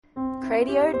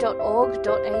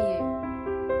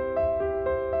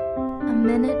www.catholitradio.org.au. A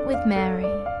Minute with Mary,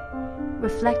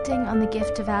 reflecting on the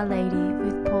gift of Our Lady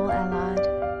with Paul Allard.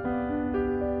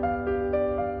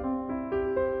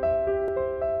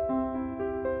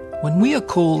 When we are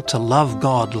called to love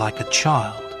God like a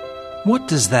child, what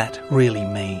does that really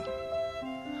mean?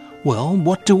 Well,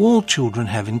 what do all children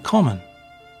have in common?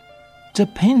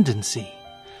 Dependency.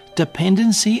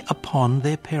 Dependency upon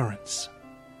their parents.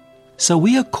 So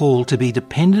we are called to be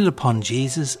dependent upon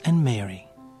Jesus and Mary.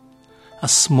 A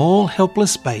small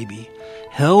helpless baby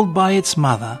held by its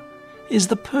mother is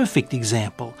the perfect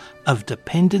example of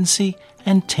dependency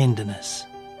and tenderness.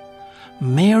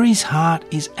 Mary's heart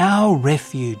is our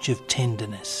refuge of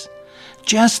tenderness,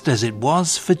 just as it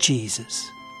was for Jesus.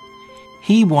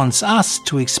 He wants us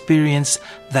to experience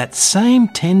that same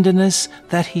tenderness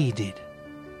that he did.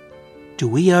 Do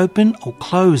we open or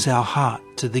close our heart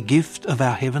to the gift of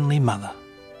our Heavenly Mother?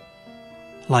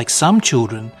 Like some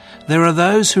children, there are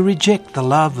those who reject the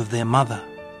love of their mother.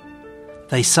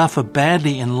 They suffer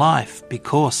badly in life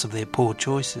because of their poor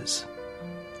choices.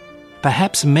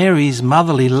 Perhaps Mary's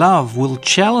motherly love will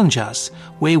challenge us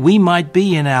where we might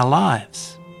be in our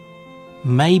lives.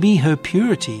 Maybe her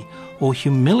purity or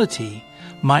humility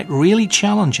might really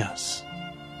challenge us.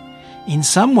 In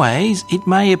some ways, it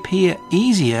may appear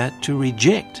easier to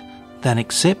reject than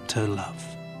accept her love.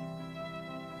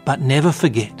 But never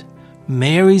forget,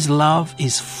 Mary's love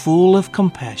is full of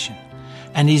compassion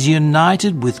and is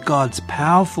united with God's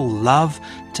powerful love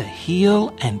to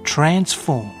heal and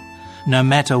transform, no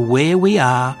matter where we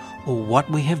are or what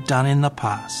we have done in the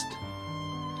past.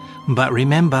 But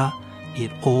remember,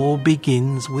 it all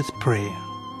begins with prayer.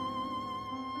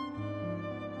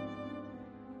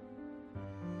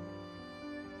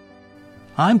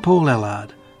 I'm Paul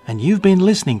Allard, and you've been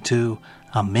listening to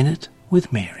A Minute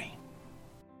with Mary.